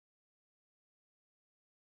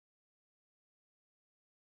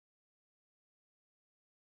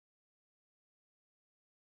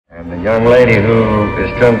And the young lady who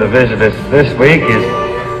has come to visit us this week is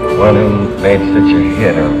one who made such a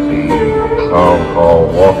hit of the song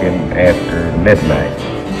called Walking After Midnight.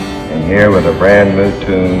 And here with a brand new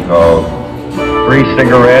tune called Free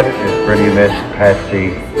Cigarettes is pretty Miss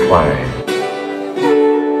Patsy Cline.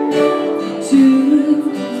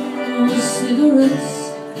 2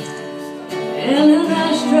 cigarettes and an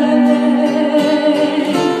ashtray.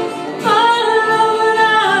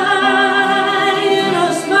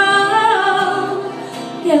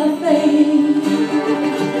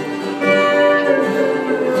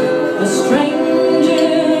 A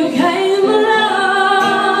stranger came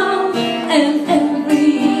along and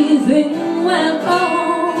everything went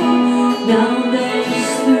on. Now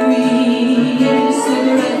there's 3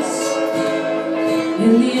 cigarettes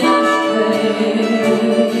in the ashtray.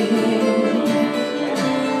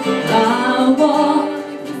 I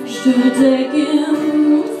watched her take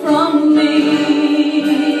him from me.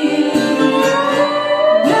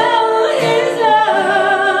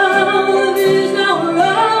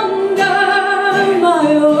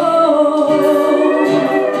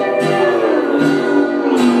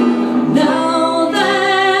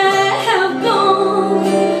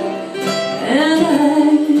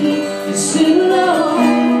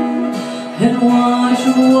 And watch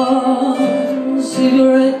 1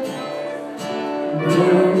 cigarette